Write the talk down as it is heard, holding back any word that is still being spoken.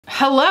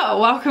Hello,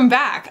 welcome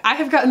back. I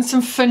have gotten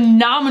some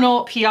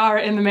phenomenal PR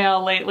in the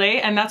mail lately,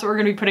 and that's what we're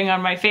gonna be putting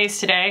on my face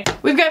today.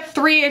 We've got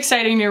 3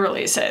 exciting new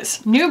releases.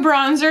 New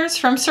bronzers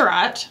from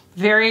Surratt.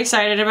 Very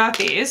excited about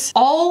these.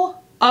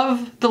 All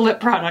of the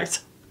lip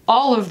products,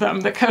 all of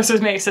them that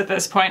Kosas makes at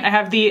this point. I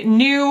have the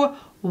new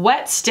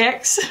wet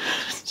sticks.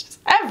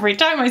 Every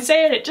time I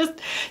say it, it just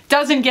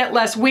doesn't get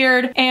less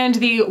weird. And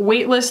the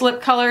weightless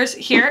lip colors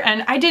here.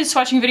 And I did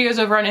swatching videos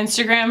over on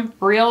Instagram,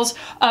 Reels,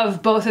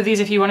 of both of these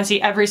if you want to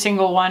see every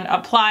single one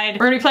applied.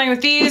 We're gonna be playing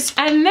with these.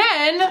 And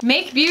then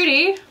Make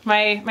Beauty,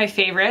 my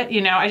favorite,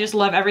 you know, I just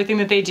love everything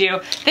that they do.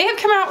 They have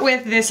come out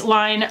with this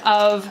line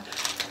of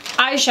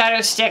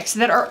eyeshadow sticks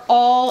that are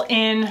all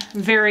in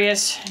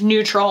various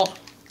neutral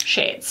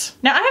shades.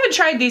 Now, I haven't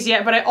tried these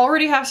yet, but I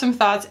already have some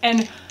thoughts,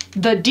 and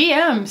the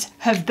DMs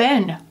have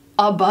been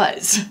a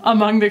buzz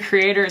among the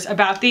creators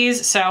about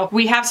these, so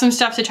we have some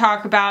stuff to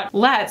talk about.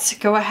 Let's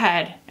go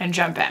ahead and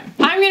jump in.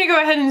 I'm gonna go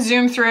ahead and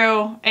zoom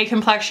through a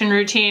complexion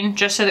routine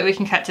just so that we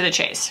can cut to the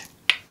chase.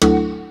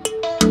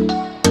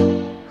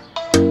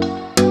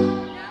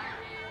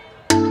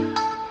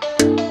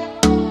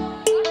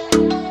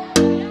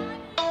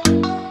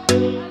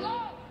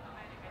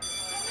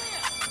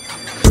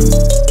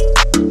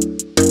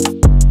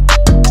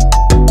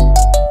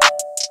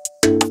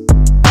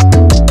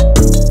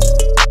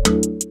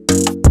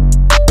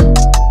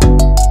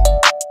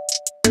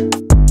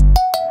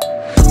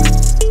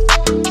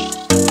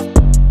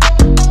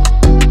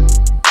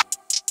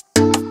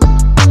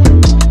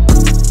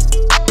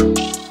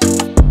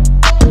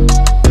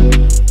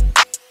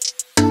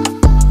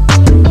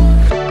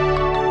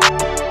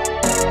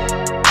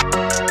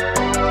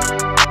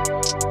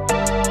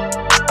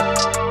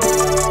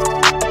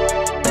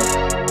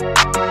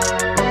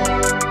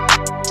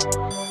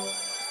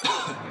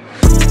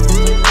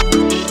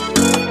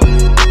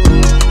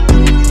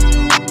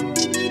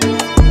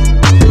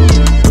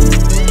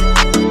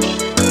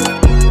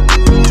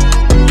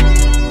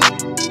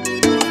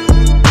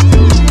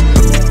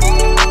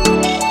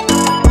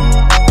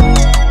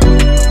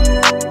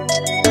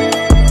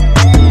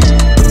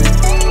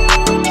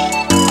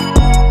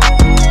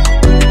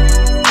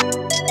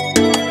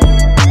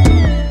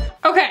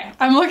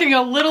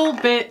 A little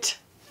bit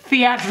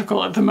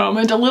theatrical at the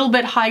moment, a little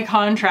bit high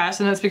contrast,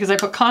 and that's because I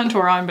put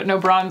contour on but no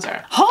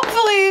bronzer.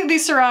 Hopefully the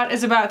Surratt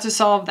is about to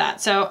solve that.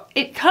 So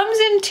it comes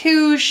in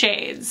 2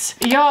 shades.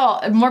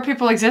 Y'all, more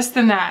people exist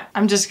than that.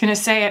 I'm just gonna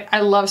say it. I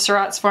love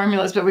Surratt's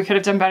formulas, but we could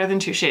have done better than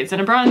 2 shades in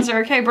a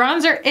bronzer. Okay,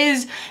 bronzer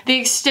is the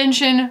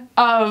extension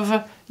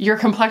of your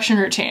complexion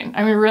routine.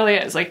 I mean, it really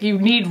is. Like, you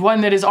need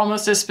one that is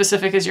almost as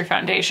specific as your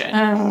foundation.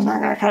 I'm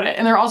not gonna cut it.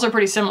 And they're also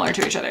pretty similar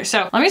to each other.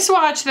 So let me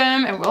swatch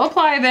them and we'll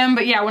apply them.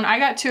 But yeah, when I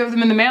got 2 of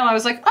them in the mail, I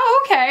was like,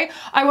 oh, okay.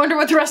 I wonder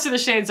what the rest of the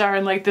shades are.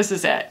 And like, this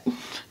is it.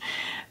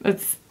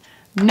 That's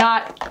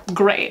not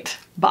great,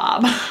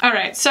 Bob. All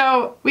right,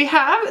 so we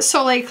have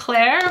Soleil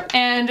Clair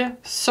and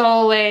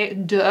Soleil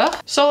Deux.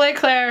 Soleil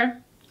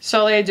Clair,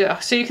 Soleil Deux.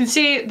 So you can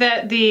see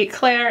that the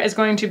Clair is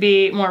going to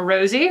be more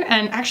rosy,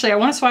 and actually I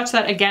want to swatch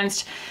that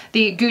against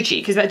the Gucci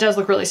because that does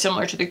look really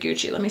similar to the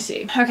Gucci. Let me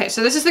see. Okay,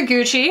 so this is the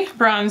Gucci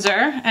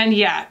bronzer, and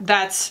yeah,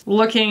 that's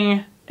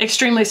looking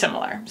extremely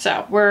similar.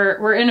 So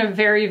we're in a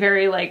very,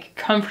 very like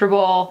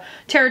comfortable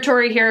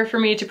territory here for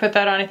me to put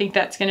that on. I think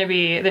that's gonna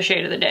be the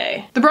shade of the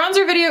day. The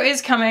bronzer video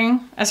is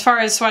coming as far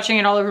as swatching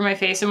it all over my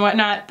face and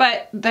whatnot,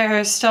 but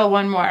there's still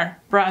one more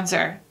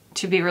bronzer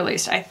to be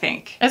released, I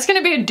think. It's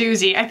gonna be a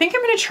doozy. I think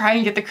I'm gonna try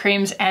and get the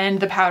creams and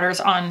the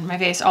powders on my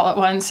face all at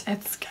once.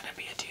 It's gonna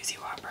be a doozy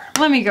whopper.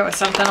 Let me go with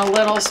something a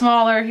little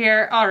smaller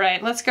here. All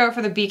right, let's go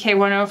for the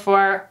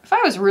BK104. If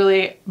I was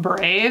really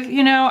brave,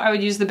 you know, I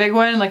would use the big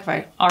one, like if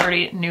I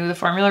already knew the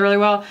formula really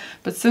well,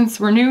 but since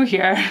we're new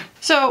here.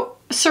 So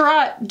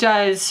Surratt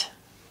does,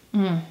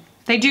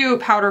 they do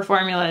powder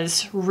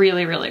formulas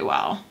really, really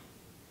well.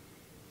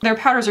 Their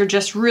powders are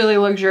just really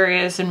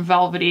luxurious and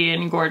velvety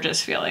and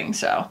gorgeous feeling,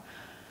 so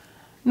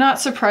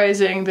not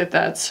surprising that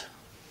that's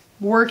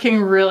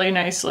working really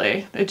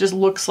nicely. It just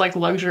looks like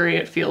luxury,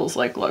 it feels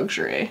like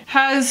luxury.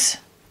 Has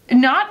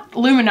not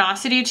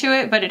luminosity to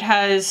it, but it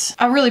has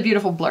a really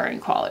beautiful blurring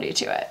quality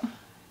to it.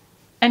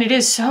 And it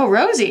is so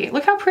rosy.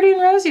 Look how pretty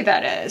and rosy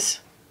that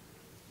is.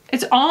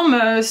 It's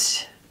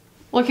almost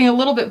looking a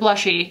little bit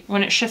blushy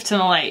when it shifts in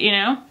the light, you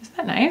know? Isn't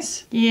that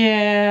nice?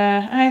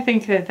 Yeah, I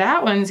think that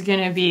that one's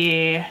gonna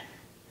be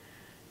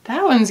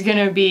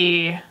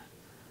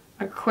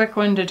a quick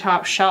one to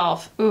top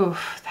shelf.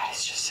 Oof, that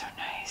is just so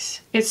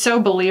nice. It's so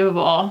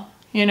believable,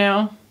 you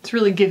know? It's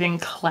really giving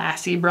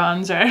classy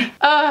bronzer.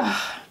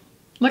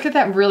 Look at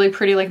that really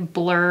pretty like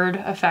blurred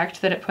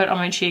effect that it put on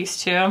my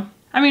cheeks too.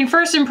 I mean,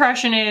 first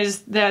impression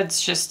is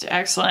that's just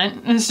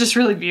excellent. It's just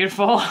really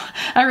beautiful.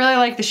 I really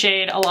like the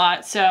shade a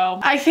lot. So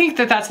I think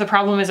that that's the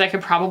problem, is I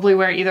could probably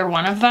wear either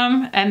one of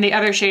them. And the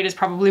other shade is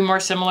probably more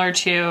similar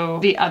to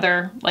the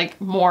other, like,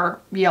 more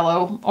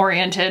yellow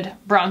oriented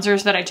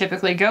bronzers that I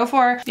typically go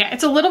for. Yeah,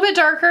 it's a little bit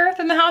darker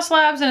than the House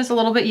Labs and it's a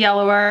little bit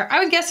yellower. I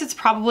would guess it's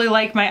probably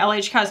like my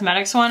LH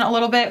Cosmetics one a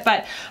little bit,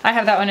 but I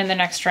have that one in the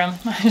next room.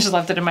 I just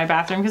left it in my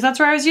bathroom because that's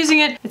where I was using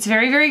it. It's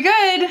very, very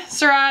good,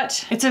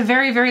 Surratt. It's a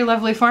very, very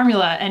lovely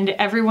formula and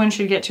everyone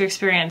should get to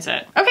experience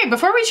it. Okay,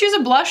 before we choose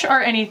a blush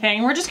or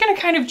anything, we're just gonna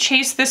kind of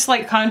chase this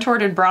like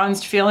contoured and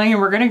bronzed feeling,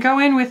 and we're gonna go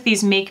in with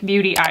these Make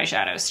Beauty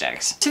eyeshadow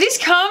sticks. So these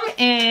come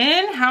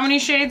in, how many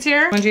shades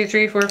here? 1, 2,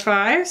 3, 4,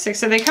 5, 6,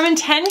 so they come in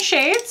 10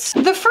 shades.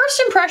 The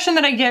first impression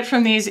that I get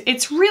from these,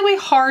 it's really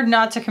hard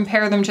not to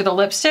compare them to the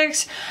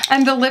lipsticks,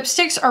 and the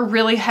lipsticks are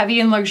really heavy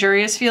and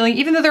luxurious feeling,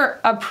 even though they're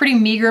a pretty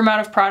meager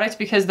amount of product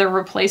because they're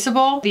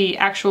replaceable. The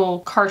actual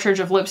cartridge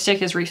of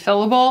lipstick is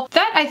refillable.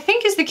 That I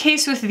think is the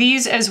case with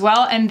these as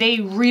well, and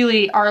they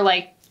really are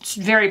like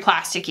very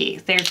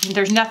plasticky.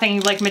 There's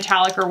nothing like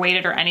metallic or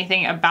weighted or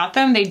anything about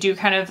them. They do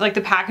kind of like,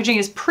 the packaging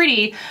is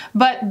pretty,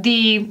 but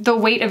the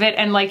weight of it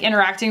and like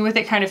interacting with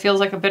it kind of feels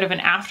like a bit of an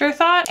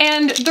afterthought.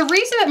 And the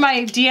reason that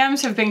my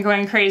DMs have been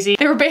going crazy,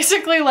 they were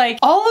basically like,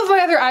 all of my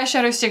other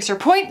eyeshadow sticks are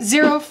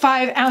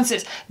 0.05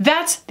 ounces.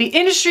 That's the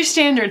industry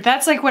standard.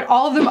 That's like what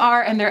all of them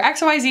are, and they're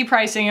XYZ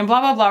pricing and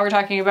blah, blah, blah. We're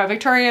talking about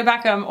Victoria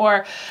Beckham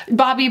or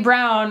Bobbi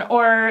Brown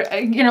or,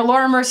 you know,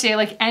 Laura Mercier.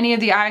 Like, any of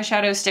the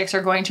eyeshadow sticks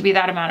are going to be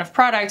that amount of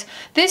product.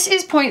 This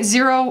is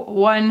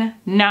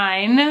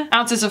 0.019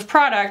 ounces of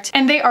product,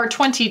 and they are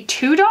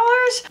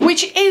 $22,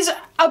 which is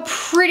a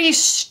pretty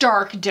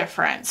stark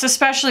difference,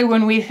 especially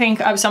when we think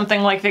of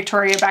something like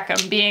Victoria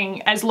Beckham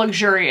being as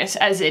luxurious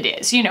as it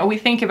is. You know, we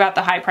think about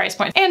the high price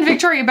point. And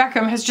Victoria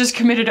Beckham has just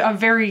committed a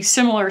very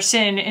similar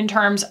sin in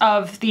terms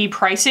of the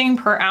pricing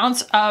per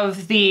ounce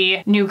of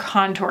the new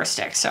contour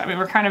sticks. So, I mean,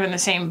 we're kind of in the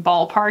same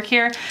ballpark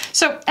here.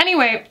 So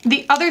anyway,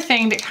 the other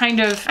thing that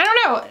kind of, I don't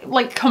know,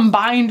 like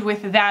combined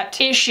with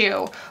that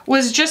issue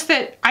was just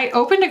that I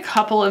opened a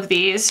couple of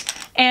these,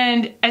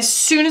 and as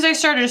soon as I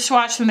started to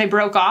swatch them, they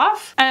broke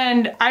off,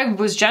 and I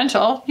was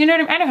gentle, you know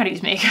what I mean? I know how to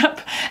use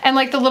makeup. And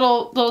like the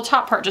little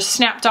top part just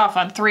snapped off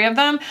on 3 of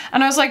them.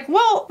 And I was like,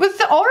 well, with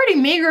the already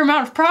meager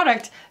amount of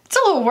product, it's a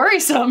little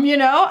worrisome, you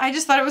know? I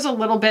just thought it was a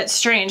little bit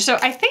strange. So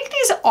I think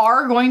these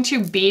are going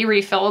to be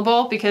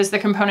refillable because the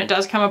component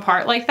does come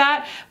apart like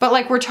that. But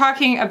like, we're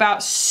talking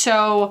about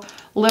so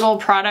little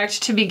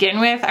product to begin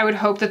with. I would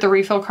hope that the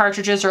refill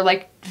cartridges are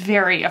like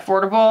very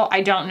affordable.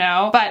 I don't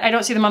know, but I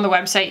don't see them on the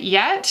website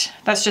yet.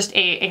 That's just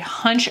a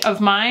hunch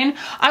of mine.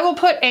 I will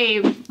put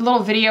a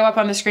little video up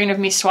on the screen of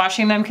me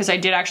swatching them because I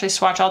did actually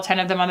swatch all 10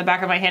 of them on the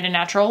back of my hand in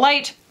natural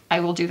light. I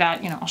will do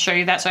that, you know, I'll show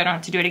you that so I don't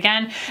have to do it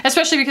again,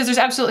 especially because there's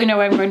absolutely no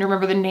way I'm going to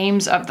remember the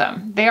names of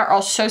them. They are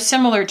all so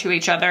similar to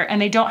each other,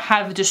 and they don't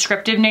have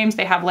descriptive names.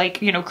 They have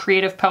like, you know,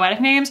 creative poetic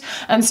names.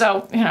 And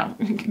so, you know,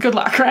 good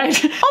luck,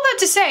 right? All that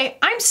to say,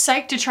 I'm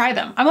psyched to try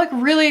them. I'm like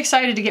really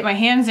excited to get my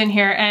hands in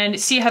here and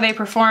see how they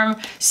perform.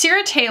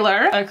 Sarah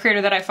Taylor, a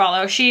creator that I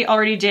follow, she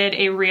already did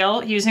a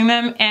reel using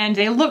them, and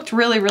they looked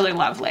really, really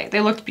lovely. They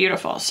looked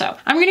beautiful. So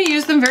I'm gonna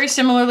use them very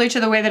similarly to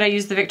the way that I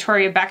use the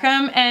Victoria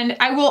Beckham, and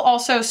I will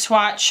also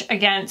swatch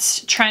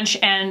against Trench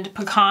and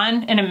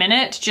Pecan in a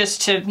minute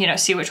just to, you know,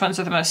 see which ones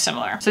are the most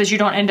similar so that you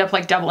don't end up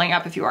like doubling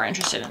up if you are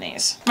interested in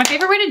these. My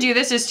favorite way to do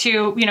this is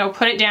to, you know,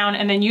 put it down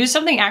and then use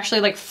something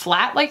actually like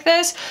flat like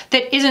this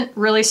that isn't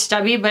really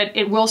stubby, but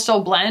it will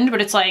still blend,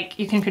 but it's like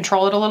you can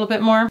control it a little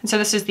bit more. And so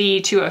this is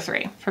the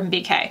 203 from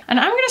BK.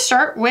 And I'm gonna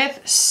start with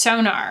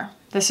Sonar.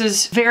 This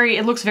is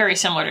it looks very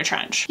similar to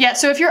Trench. Yeah,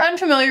 so if you're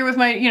unfamiliar with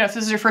my, you know, if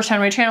this is your first time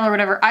on my channel or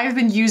whatever, I've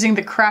been using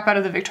the crap out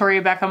of the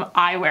Victoria Beckham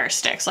eyewear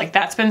sticks. Like,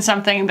 that's been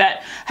something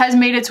that has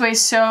made its way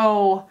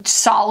so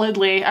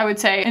solidly, I would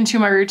say, into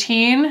my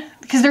routine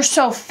because they're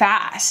so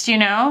fast, you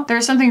know?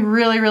 There's something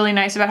really, really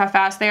nice about how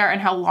fast they are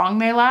and how long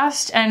they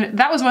last. And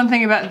that was one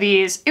thing about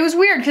these. It was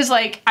weird because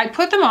like I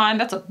put them on,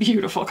 that's a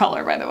beautiful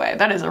color, by the way.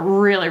 That is a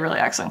really, really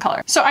excellent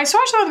color. So I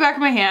swatched them on the back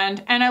of my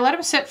hand and I let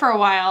them sit for a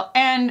while,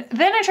 and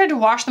then I tried to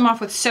wash them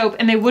off with soap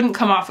and they wouldn't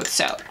come off with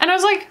soap. And I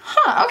was like,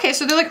 huh, okay,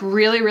 so they're like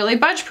really, really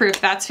budge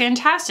proof. That's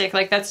fantastic.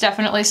 Like, that's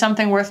definitely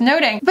something worth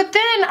noting. But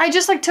then I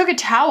just like took a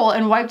towel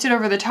and wiped it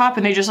over the top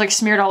and they just like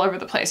smeared all over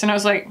the place. And I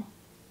was like,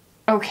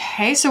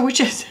 okay, so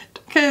which is it?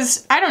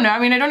 Because I don't know, I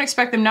mean, I don't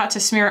expect them not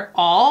to smear at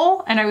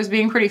all, and I was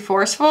being pretty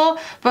forceful,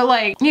 but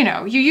like, you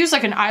know, you use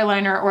like an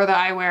eyeliner or the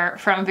eyewear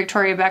from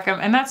Victoria Beckham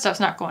and that stuff's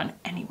not going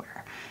anywhere.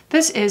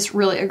 This is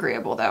really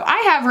agreeable though. I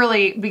have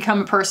really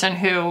become a person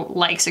who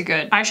likes a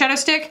good eyeshadow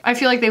stick. I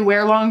feel like they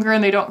wear longer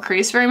and they don't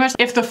crease very much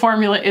if the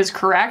formula is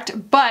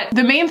correct. But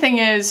the main thing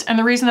is, and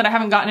the reason that I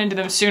haven't gotten into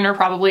them sooner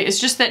probably, is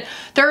just that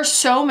there are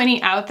so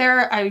many out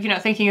there, you know,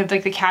 thinking of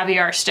like the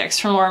caviar sticks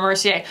from Laura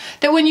Mercier,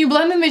 that when you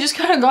blend them, they just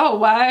kind of go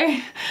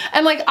away.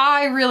 And like,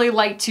 I really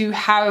like to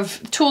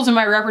have tools in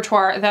my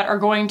repertoire that are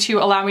going to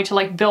allow me to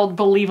like build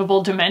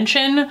believable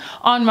dimension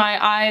on my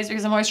eyes,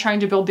 because I'm always trying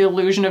to build the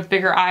illusion of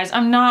bigger eyes.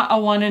 I'm not a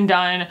 1 and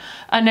done,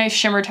 a nice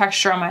shimmer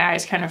texture on my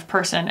eyes kind of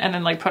person and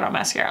then like put on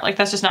mascara. Like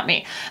that's just not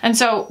me. And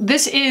so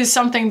this is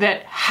something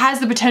that has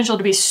the potential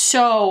to be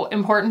so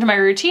important to my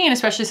routine,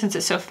 especially since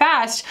it's so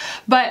fast,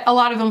 but a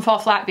lot of them fall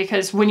flat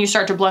because when you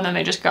start to blend them,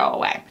 they just go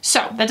away.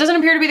 So that doesn't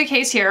appear to be the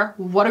case here.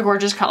 What a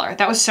gorgeous color.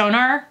 That was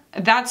Sonar.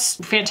 That's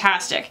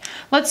fantastic.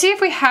 Let's see if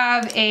we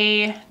have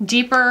a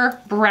deeper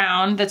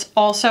brown that's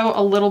also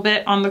a little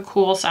bit on the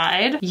cool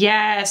side.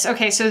 Yes,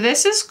 okay, so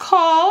this is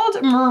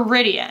called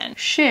Meridian.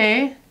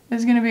 She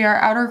is gonna be our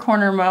outer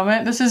corner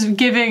moment. This is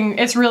giving,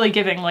 it's really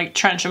giving like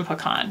trench and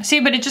pecan. See,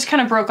 but it just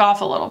kind of broke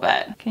off a little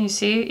bit. Can you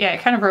see? Yeah,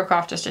 it kind of broke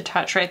off just a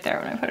touch right there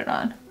when I put it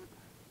on.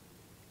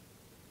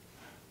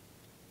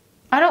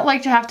 I don't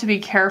like to have to be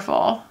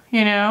careful,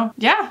 you know?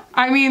 Yeah,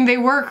 I mean, they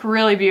work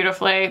really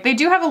beautifully. They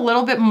do have a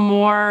little bit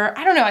more,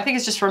 I don't know, I think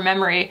it's just from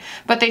memory,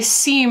 but they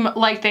seem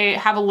like they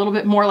have a little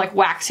bit more like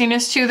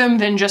waxiness to them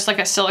than just like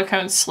a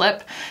silicone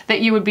slip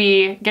that you would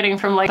be getting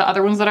from like the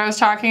other ones that I was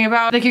talking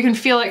about. Like you can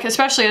feel it,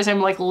 especially as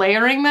I'm like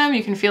layering them,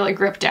 you can feel it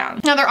grip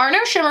down. Now there are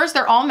no shimmers,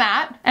 they're all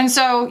matte. And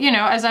so, you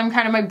know, as I'm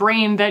kind of, my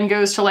brain then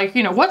goes to like,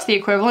 you know, what's the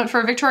equivalent for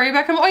a Victoria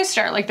Beckham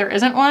Oyster? Like there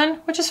isn't one,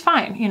 which is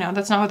fine. You know,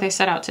 that's not what they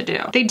set out to do.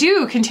 They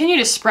do continue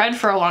to spread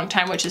for a long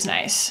time, which is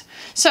nice.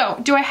 So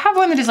do I have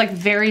one that is like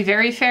very,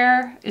 very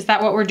fair? Is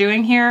that what we're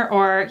doing here?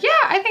 Or yeah,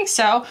 I think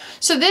so.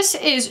 So this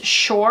is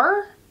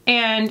Shore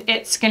and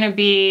it's gonna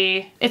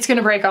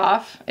break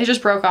off. It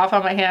just broke off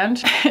on my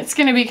hand. It's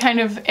gonna be kind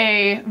of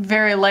a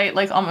very light,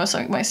 like almost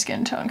like my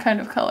skin tone kind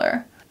of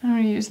color. I'm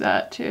gonna use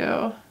that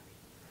too.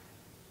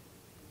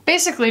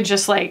 Basically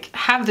just like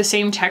have the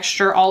same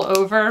texture all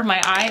over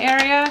my eye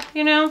area,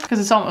 you know, because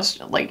it's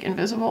almost like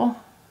invisible.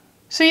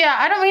 So yeah,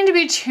 I don't mean to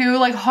be too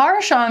like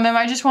harsh on them.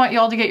 I just want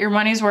y'all to get your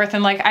money's worth,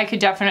 and like I could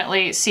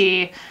definitely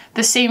see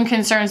the same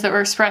concerns that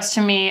were expressed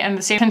to me and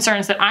the same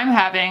concerns that I'm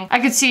having. I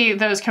could see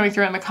those coming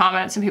through in the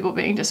comments and people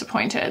being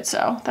disappointed.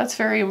 So that's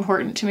very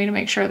important to me to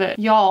make sure that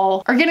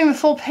y'all are getting the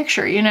full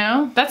picture, you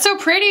know? That's so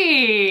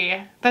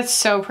pretty. That's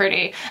so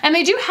pretty. And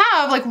they do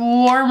have like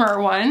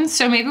warmer ones.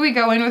 So maybe we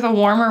go in with a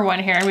warmer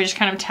one here and we just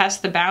kind of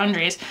test the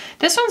boundaries.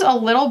 This one's a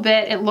little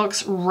bit, it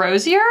looks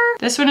rosier.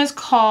 This one is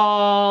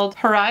called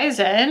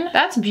Horizon.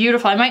 That's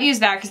beautiful. I might use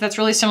that because that's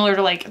really similar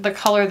to like the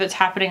color that's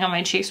happening on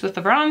my cheeks with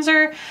the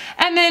bronzer.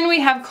 And then we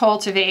have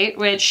Cultivate,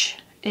 which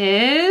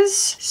is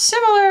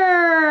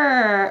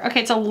similar. Okay,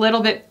 it's a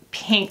little bit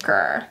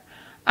pinker.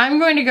 I'm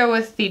going to go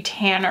with the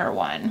tanner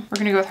one. We're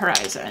gonna go with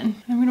Horizon.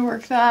 I'm gonna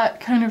work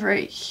that kind of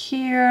right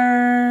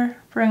here.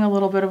 Bring a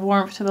little bit of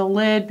warmth to the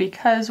lid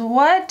because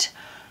what?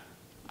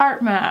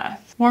 Art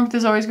math. Warmth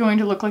is always going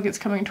to look like it's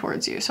coming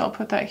towards you. So I'll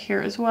put that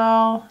here as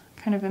well,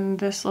 kind of in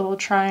this little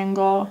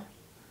triangle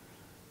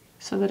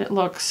so that it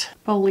looks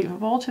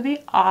believable to the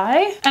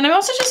eye. And I'm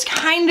also just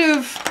kind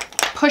of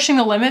pushing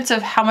the limits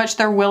of how much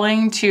they're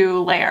willing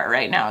to layer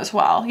right now as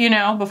well, you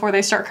know, before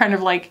they start kind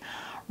of like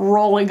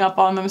rolling up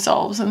on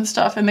themselves and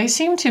stuff. And they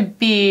seem to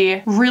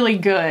be really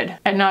good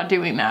at not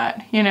doing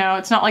that. You know,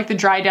 it's not like the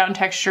dry down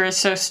texture is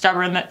so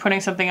stubborn that putting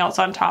something else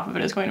on top of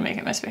it is going to make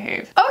it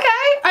misbehave.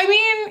 Okay, I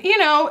mean, you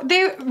know,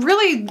 they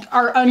really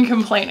are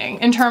uncomplaining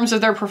in terms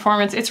of their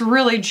performance. It's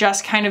really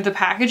just kind of the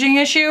packaging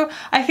issue.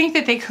 I think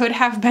that they could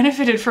have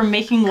benefited from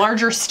making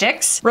larger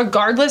sticks,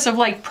 regardless of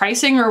like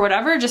pricing or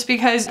whatever, just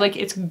because like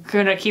it's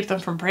gonna keep them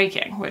from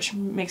breaking, which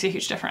makes a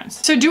huge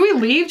difference. So do we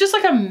leave just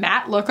like a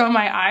matte look on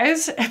my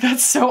eyes?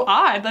 That's so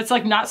odd. That's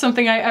like not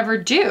something I ever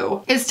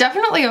do. It's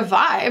definitely a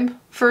vibe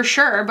for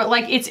sure, but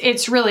like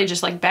it's really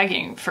just like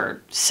begging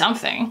for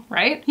something,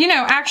 right? You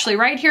know, actually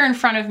right here in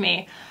front of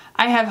me,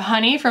 I have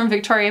Honey from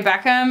Victoria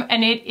Beckham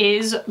and it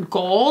is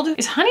gold.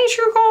 Is Honey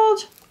true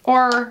gold?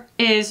 Or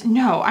is,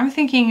 no, I'm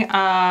thinking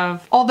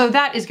of, although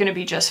that is gonna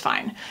be just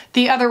fine.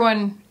 The other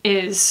one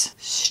is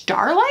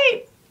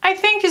Starlight, I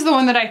think is the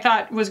one that I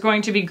thought was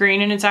going to be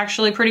green and it's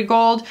actually pretty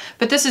gold,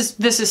 but this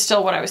is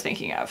still what I was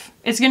thinking of.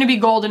 It's gonna be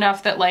gold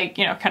enough that like,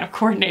 you know, kind of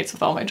coordinates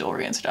with all my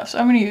jewelry and stuff. So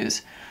I'm gonna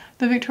use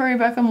the Victoria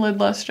Beckham Lid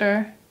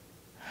Luster.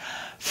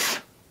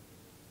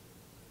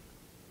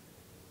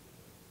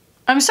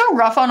 I'm so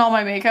rough on all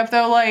my makeup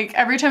though, like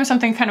every time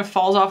something kind of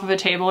falls off of a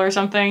table or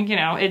something, you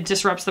know, it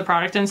disrupts the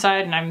product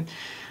inside and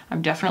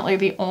I'm definitely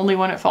the only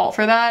one at fault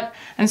for that.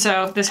 And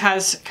so this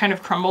has kind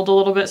of crumbled a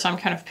little bit, so I'm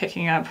kind of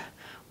picking up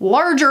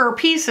larger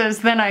pieces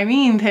than I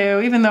mean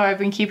to, even though I've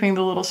been keeping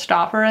the little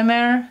stopper in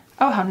there.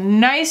 Oh, how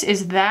nice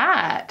is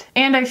that?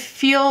 And I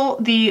feel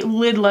the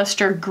lid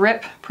luster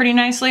grip pretty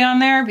nicely on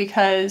there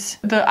because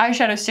the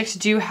eyeshadow sticks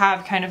do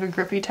have kind of a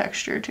grippy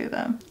texture to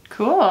them.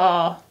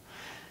 Cool.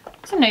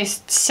 It's a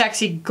nice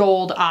sexy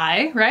gold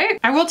eye, right?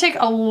 I will take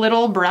a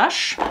little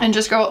brush and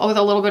just go with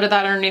a little bit of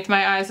that underneath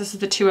my eyes. This is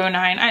the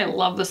 209. I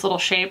love this little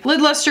shape.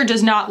 Lid luster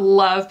does not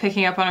love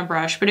picking up on a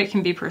brush, but it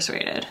can be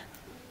persuaded.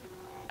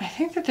 I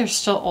think that there's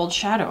still old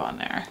shadow on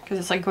there because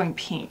it's like going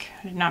pink.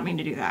 I did not mean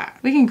to do that.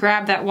 We can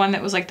grab that one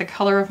that was like the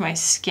color of my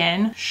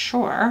skin,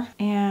 sure,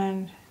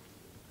 and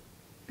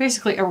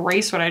basically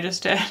erase what I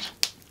just did.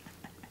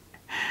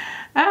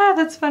 Ah,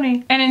 that's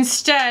funny. And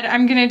instead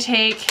I'm gonna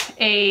take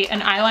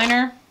an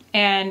eyeliner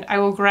and I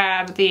will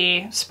grab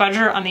the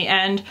spudger on the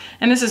end,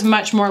 and this is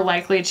much more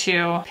likely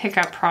to pick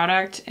up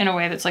product in a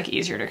way that's like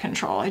easier to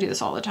control. I do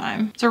this all the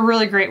time. It's a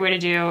really great way to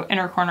do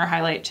inner corner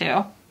highlight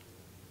too.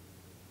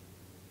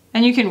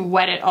 And you can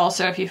wet it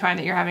also if you find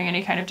that you're having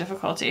any kind of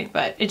difficulty,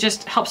 but it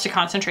just helps to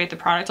concentrate the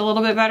product a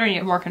little bit better and you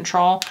have more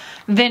control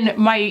than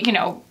my, you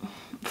know,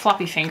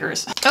 floppy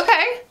fingers.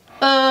 Okay.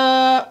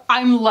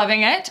 I'm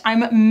loving it.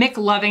 I'm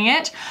Mick-loving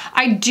it.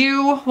 I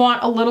do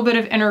want a little bit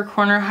of inner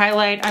corner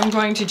highlight. I'm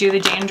going to do the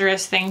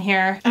dangerous thing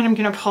here, and I'm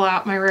gonna pull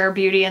out my Rare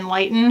Beauty and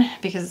Lighten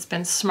because it's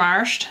been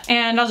smarshed.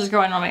 And I'll just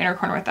go in on my inner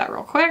corner with that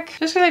real quick,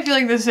 just because I feel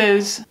like this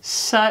is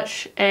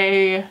such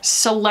a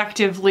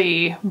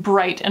selectively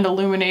bright and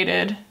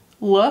illuminated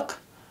look.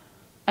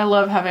 I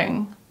love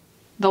having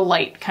the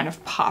light kind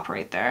of pop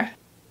right there.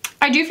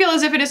 I do feel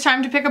as if it is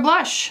time to pick a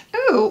blush.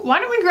 Ooh, why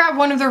don't we grab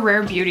one of the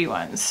Rare Beauty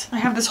ones? I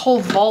have this whole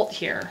vault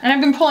here, and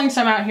I've been pulling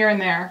some out here and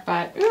there,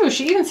 but ooh,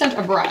 she even sent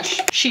a brush.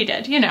 She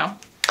did, you know.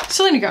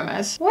 Selena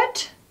Gomez.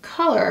 What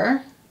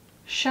color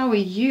shall we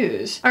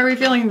use? Are we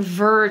feeling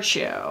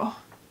Virtue?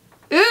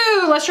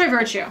 Ooh, let's try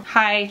Virtue.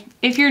 Hi,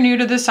 if you're new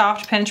to the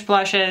soft pinch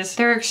blushes,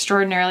 they're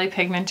extraordinarily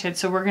pigmented,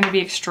 so we're gonna be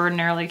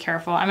extraordinarily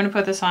careful. I'm gonna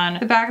put this on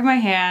the back of my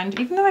hand,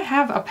 even though I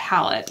have a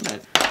palette,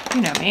 but you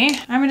know me,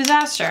 I'm a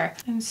disaster.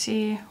 And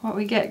see what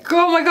we get.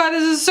 Oh my God,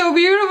 this is so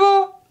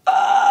beautiful.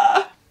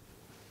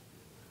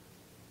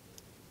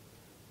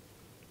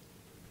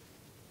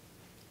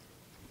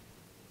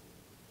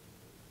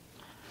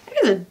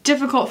 It is a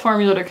difficult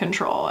formula to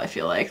control, I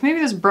feel like. Maybe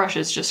this brush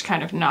is just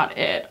kind of not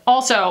it.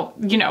 Also,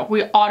 you know,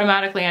 we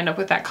automatically end up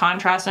with that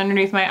contrast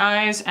underneath my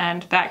eyes,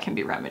 and that can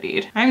be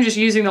remedied. I'm just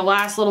using the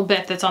last little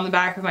bit that's on the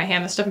back of my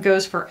hand. This stuff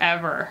goes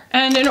forever.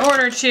 And in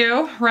order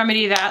to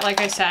remedy that,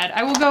 like I said,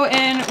 I will go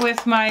in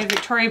with my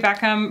Victoria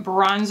Beckham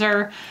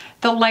bronzer,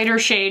 the lighter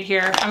shade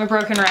here. I'm a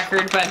broken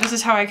record, but this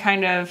is how I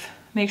kind of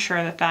make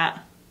sure that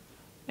that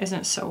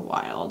isn't so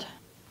wild.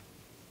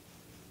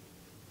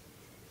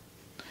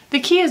 The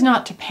key is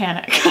not to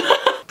panic.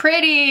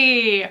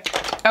 Pretty.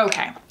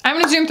 Okay, I'm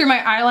gonna zoom through my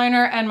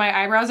eyeliner and my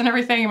eyebrows and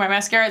everything and my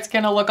mascara. It's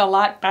gonna look a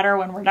lot better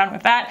when we're done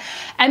with that.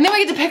 And then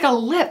we get to pick a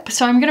lip.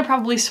 So I'm gonna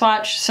probably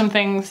swatch some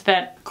things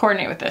that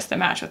coordinate with this, that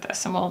match with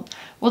this, and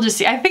we'll just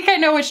see. I think I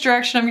know which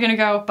direction I'm gonna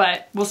go,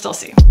 but we'll still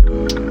see.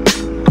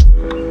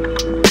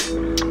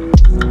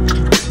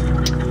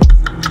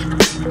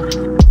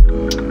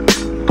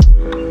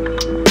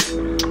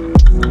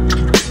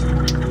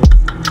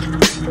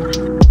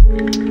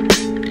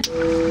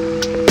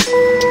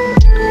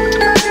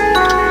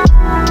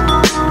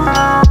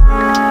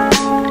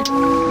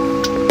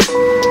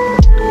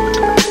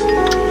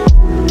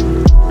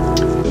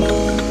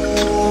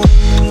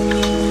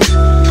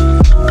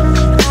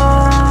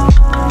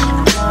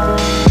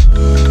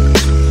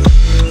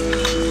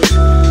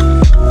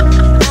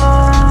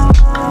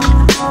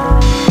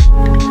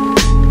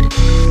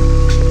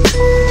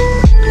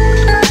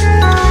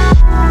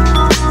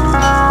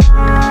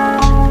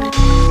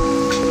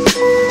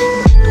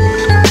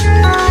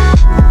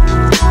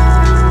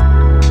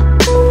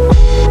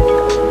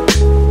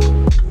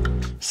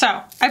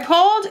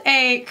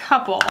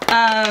 Couple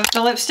of the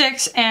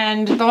lipsticks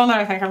and the one that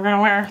I think I'm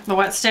gonna wear, the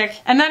wet stick,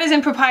 and that is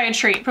in Papaya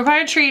Treat.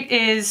 Papaya Treat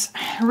is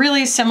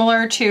really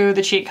similar to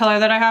the cheek color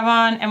that I have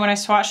on, and when I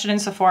swatched it in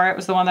Sephora, it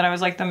was the one that I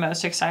was like the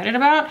most excited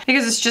about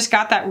because it's just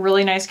got that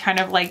really nice kind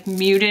of like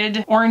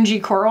muted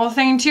orangey coral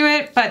thing to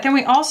it. But then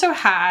we also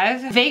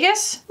have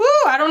Vegas.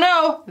 Ooh, I don't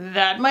know.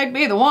 That might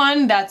be the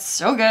one. That's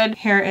so good.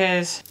 Here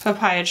is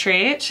Papaya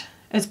Treat.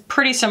 It's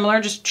pretty similar,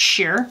 just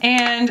sheer.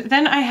 And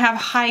then I have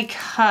High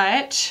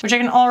Cut, which I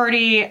can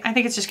already, I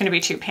think it's just gonna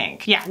be too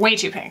pink. Yeah, way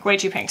too pink, way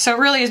too pink. So it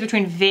really is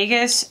between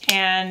Vegas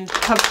and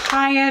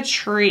Papaya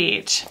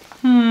Treat.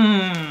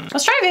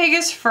 Let's try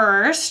Vegas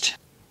first.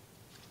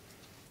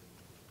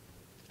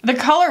 The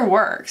color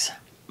works.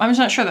 I'm just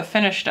not sure the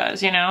finish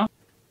does, you know?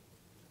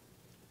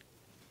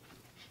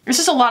 It's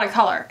just a lot of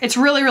color. It's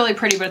really, really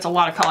pretty, but it's a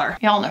lot of color.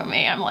 Y'all know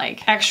me, I'm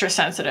like extra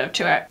sensitive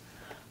to it.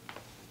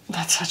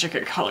 That's such a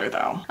good color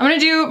though. I'm gonna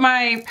do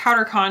my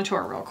powder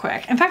contour real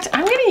quick. In fact,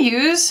 I'm gonna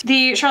use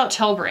the Charlotte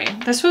Tilbury.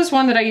 This was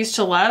one that I used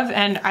to love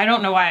and I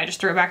don't know why, I just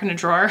threw it back in a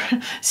drawer.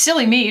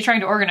 Silly me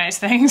trying to organize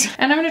things.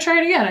 And I'm gonna try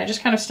it again. I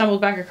just kind of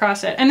stumbled back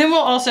across it. And then we'll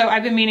also,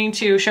 I've been meaning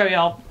to show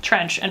y'all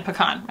Trench and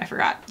Pecan, I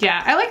forgot.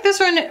 Yeah, I like this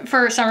one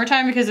for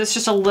summertime because it's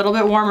just a little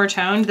bit warmer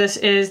toned. This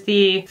is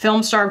the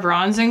Film Star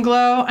Bronze and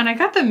Glow, and I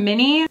got the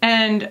mini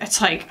and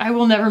it's like, I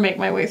will never make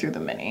my way through the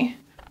mini.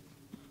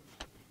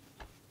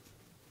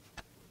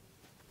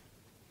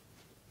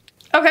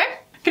 Okay,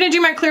 gonna do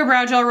my clear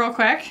brow gel real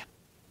quick.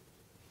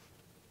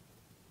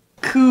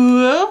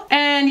 Cool.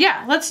 And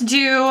yeah, let's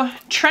do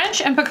Trench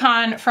and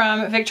Pecan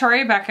from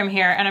Victoria Beckham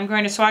here, and I'm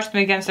going to swatch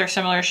them against their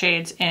similar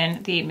shades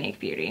in the Make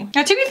Beauty.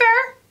 Now to be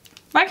fair,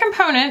 my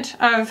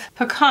component of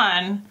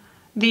Pecan,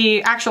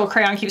 the actual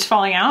crayon keeps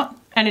falling out,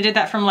 and it did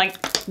that from like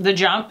the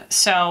jump,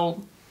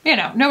 so you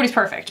know, nobody's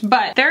perfect,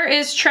 but there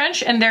is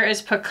Trench and there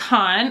is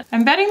Pecan.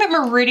 I'm betting that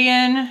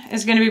Meridian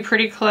is gonna be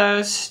pretty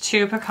close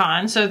to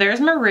Pecan. So there's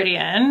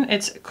Meridian.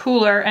 It's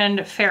cooler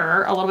and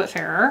fairer, a little bit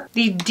fairer.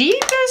 The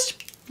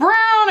deepest brown,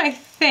 I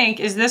think,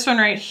 is this one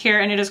right here,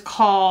 and it is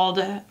called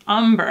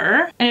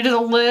Umber. And it is a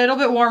little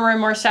bit warmer and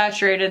more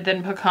saturated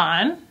than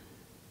Pecan.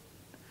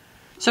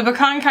 So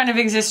Pecan kind of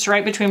exists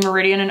right between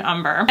Meridian and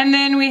Umber. And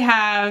then we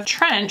have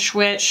Trench,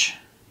 which,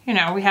 you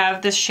know, we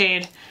have this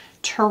shade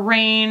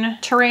Terrain.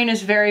 Terrain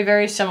is very,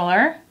 very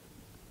similar.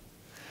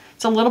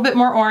 It's a little bit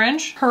more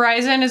orange.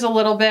 Horizon is a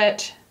little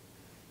bit,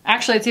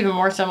 actually it's even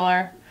more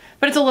similar,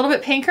 but it's a little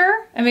bit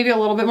pinker and maybe a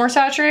little bit more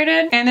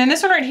saturated. And then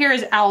this one right here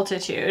is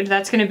Altitude.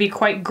 That's gonna be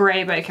quite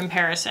gray by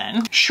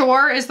comparison.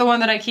 Shore is the one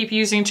that I keep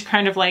using to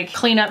kind of like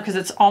clean up because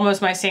it's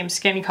almost my same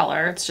skin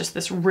color. It's just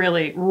this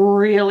really,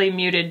 really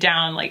muted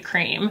down like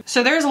cream.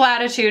 So there's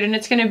Latitude, and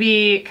it's gonna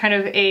be kind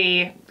of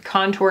a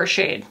contour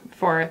shade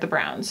for the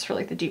browns, for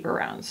like the deeper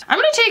rounds. I'm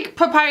gonna take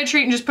Papaya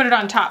Treat and just put it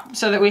on top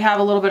so that we have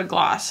a little bit of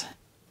gloss.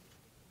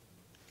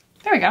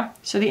 There we go.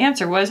 So the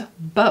answer was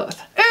both.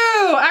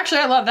 Ooh, actually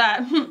I love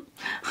that.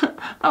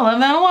 I love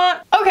that a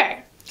lot.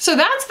 Okay, so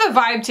that's the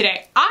vibe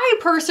today. I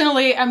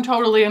personally am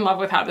totally in love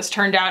with how this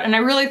turned out, and I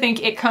really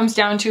think it comes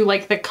down to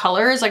like the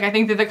colors. Like I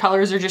think that the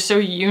colors are just so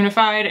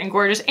unified and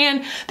gorgeous,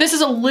 and this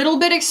is a little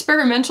bit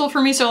experimental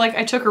for me, so like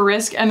I took a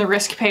risk and the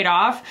risk paid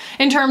off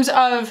in terms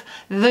of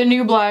the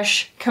new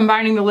blush,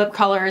 combining the lip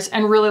colors,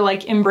 and really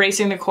like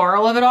embracing the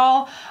coral of it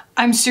all.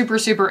 I'm super,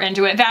 super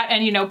into it. That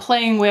and, you know,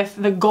 playing with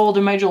the gold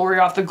in my jewelry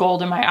off the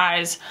gold in my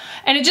eyes.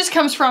 And it just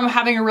comes from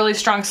having a really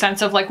strong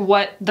sense of like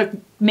what the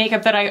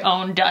makeup that I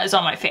own does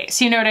on my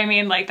face. You know what I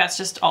mean? Like that's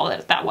just all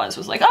that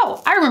was like,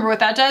 oh, I remember what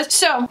that does.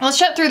 So let's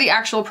chat through the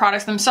actual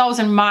products themselves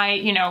and my,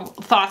 you know,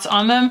 thoughts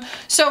on them.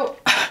 So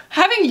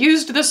having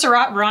used the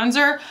Surratt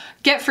bronzer,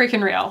 get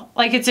freaking real.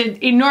 Like it's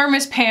an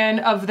enormous pan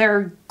of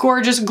their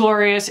gorgeous,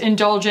 glorious,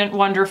 indulgent,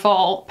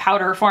 wonderful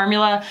powder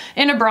formula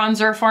in a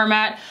bronzer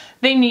format.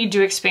 They need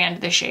to expand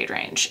the shade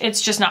range.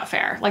 It's just not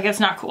fair. Like it's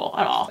not cool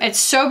at all. It's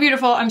so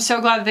beautiful. I'm so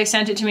glad that they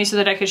sent it to me so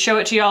that I could show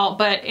it to y'all,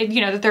 but it,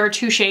 you know, that there are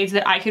two shades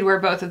that I could wear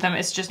both of them.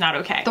 It's just not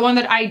okay. The one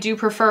that I do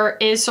prefer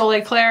is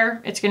Soleil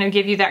Clair. It's gonna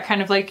give you that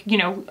kind of like, you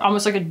know,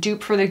 almost like a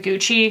dupe for the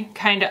Gucci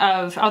kind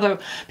of, although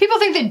people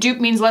think that dupe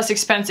means less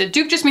expensive.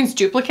 Dupe just means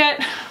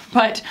duplicate,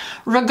 but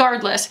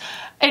regardless,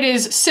 it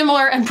is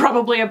similar and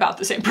probably about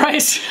the same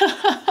price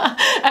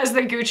as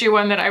the Gucci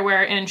one that I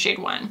wear in shade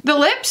 1. The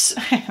lips,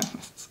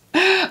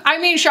 I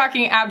mean,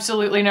 shocking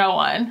absolutely no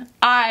one.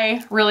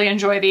 I really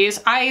enjoy these.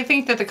 I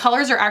think that the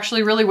colors are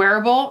actually really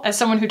wearable as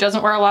someone who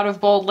doesn't wear a lot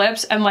of bold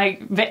lips, and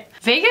like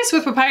Vegas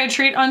with Papaya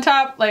Treat on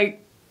top,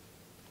 like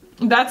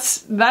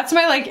that's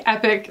my like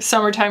epic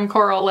summertime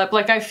coral lip.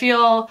 Like I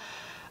feel,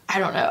 I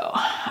don't know,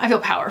 I feel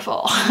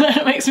powerful.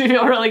 It makes me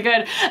feel really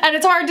good. And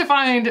it's hard to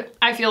find,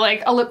 I feel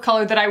like, a lip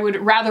color that I would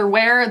rather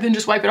wear than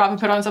just wipe it off and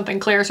put on something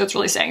clear, so it's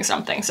really saying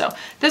something. So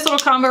this little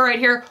combo right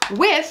here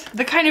with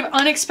the kind of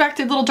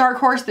unexpected little dark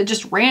horse that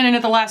just ran in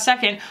at the last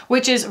second,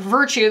 which is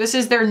Virtue. This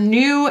is their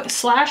new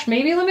 /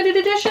 maybe limited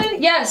edition?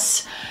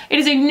 Yes, it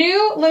is a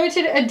new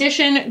limited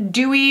edition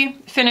dewy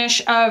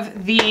finish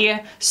of the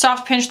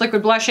Soft Pinch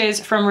Liquid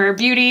Blushes from Rare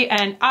Beauty,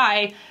 and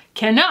I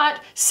cannot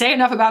say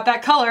enough about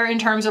that color in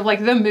terms of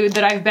like the mood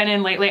that I've been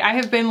in lately. I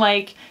have been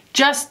like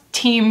just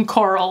team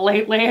coral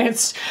lately.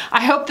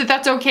 I hope that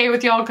that's okay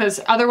with y'all,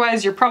 because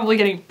otherwise you're probably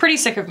getting pretty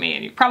sick of me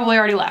and you probably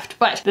already left.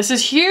 But this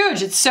is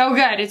huge. It's so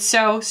good. It's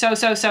so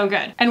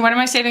good. And what am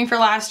I saving for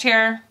last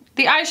here?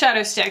 The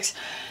eyeshadow sticks.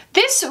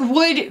 This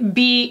would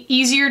be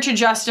easier to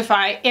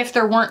justify if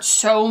there weren't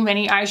so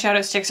many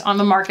eyeshadow sticks on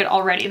the market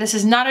already. This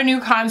is not a new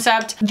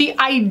concept. The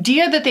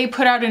idea that they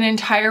put out an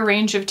entire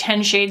range of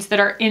 10 shades that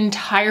are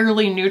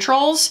entirely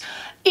neutrals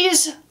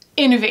is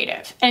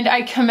innovative, and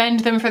I commend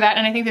them for that,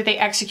 and I think that they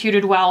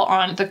executed well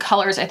on the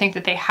colors. I think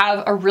that they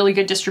have a really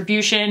good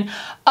distribution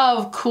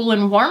of cool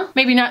and warm.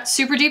 Maybe not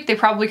super deep. They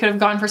probably could have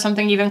gone for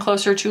something even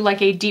closer to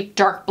like a deep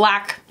dark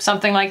black,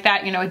 something like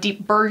that. You know, a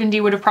deep burgundy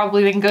would have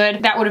probably been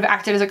good. That would have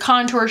acted as a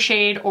contour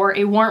shade or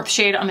a warmth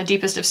shade on the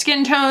deepest of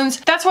skin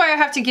tones. That's why I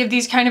have to give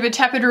these kind of a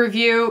tepid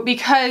review,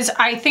 because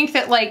I think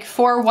that like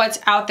for what's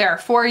out there,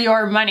 for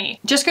your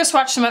money, just go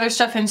swatch some other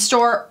stuff in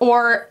store,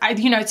 or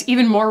you know, it's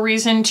even more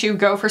reason to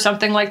go for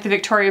something like the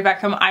Victoria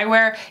Beckham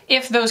eyewear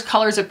if those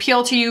colors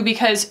appeal to you,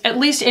 because at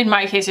least in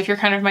my case, if you're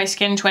kind of my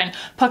skin twin,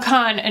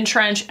 Pecan and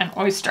Trench and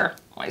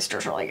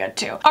Oyster's really good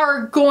too,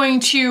 are going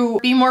to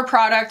be more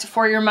product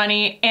for your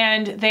money,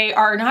 and they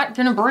are not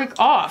gonna break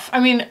off. I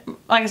mean,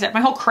 like I said,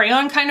 my whole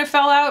crayon kind of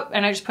fell out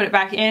and I just put it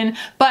back in,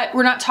 but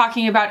we're not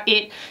talking about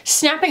it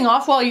snapping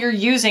off while you're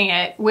using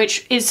it,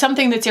 which is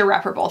something that's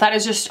irreparable. That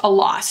is just a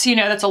loss, you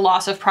know, that's a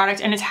loss of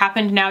product, and it's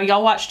happened now.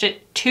 Y'all watched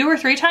it 2 or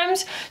 3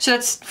 times, so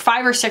that's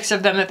 5 or 6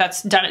 of them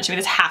that's done it to me.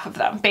 That's half of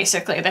them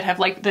basically that have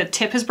like the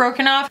tip has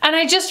broken off, and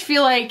I just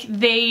feel like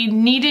they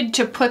needed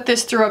to put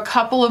this through a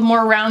couple of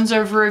more rounds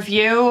of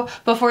review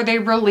before they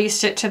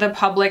released it to the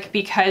public,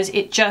 because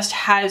it just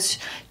has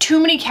too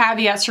many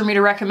caveats for me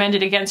to recommend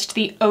it against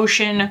the ocean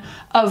selection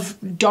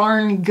of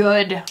darn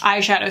good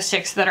eyeshadow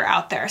sticks that are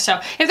out there. So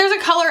if there's a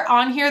color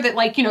on here that,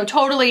 like, you know,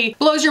 totally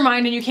blows your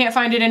mind and you can't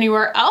find it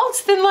anywhere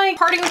else, then like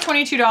parting with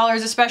 $22,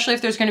 especially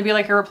if there's going to be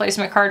like a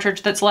replacement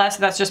cartridge that's less,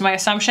 that's just my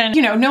assumption.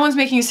 You know, no one's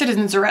making a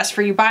citizen's arrest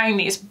for you buying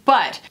these,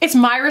 but it's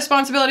my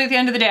responsibility at the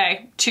end of the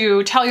day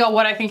to tell y'all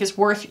what I think is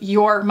worth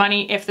your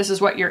money if this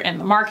is what you're in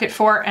the market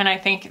for. And I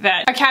think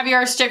that a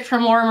caviar stick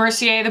from Laura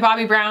Mercier, the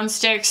Bobbi Brown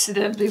sticks,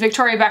 the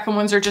Victoria Beckham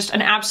ones are just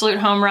an absolute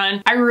home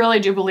run. I really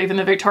do believe in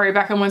the Victoria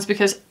Beckham ones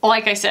because,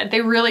 like I said,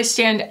 they really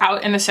stand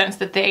out in the sense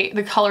that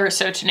the color is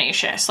so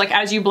tenacious. Like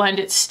as you blend,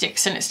 it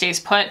sticks and it stays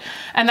put.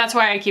 And that's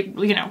why I keep,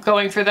 you know,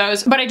 going for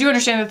those. But I do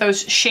understand that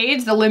those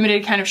shades, the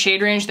limited kind of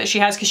shade range that she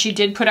has, because she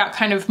did put out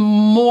kind of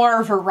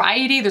more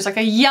variety. There's like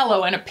a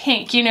yellow and a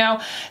pink, you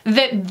know,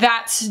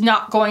 that's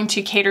not going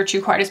to cater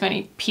to quite as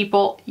many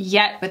people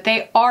yet, but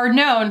they are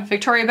known,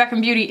 Victoria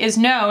Beckham Beauty is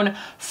known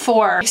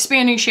for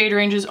expanding shade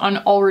ranges on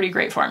already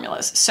great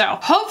formulas. So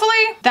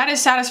hopefully that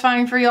is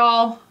satisfying for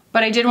y'all.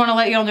 But I did want to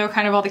let y'all know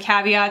kind of all the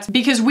caveats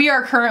because we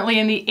are currently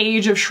in the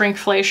age of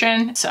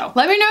shrinkflation. So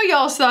let me know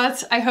y'all's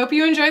thoughts. I hope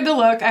you enjoyed the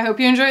look. I hope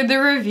you enjoyed the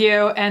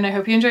review, and I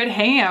hope you enjoyed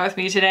hanging out with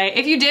me today.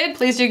 If you did,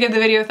 please do give the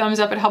video a thumbs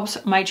up. It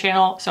helps my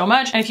channel so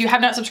much. And if you have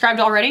not subscribed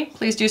already,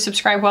 please do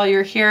subscribe while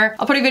you're here.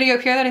 I'll put a video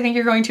up here that I think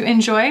you're going to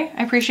enjoy.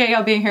 I appreciate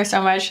y'all being here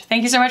so much.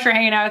 Thank you so much for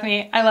hanging out with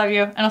me. I love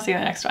you, and I'll see you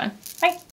in the next one. Bye.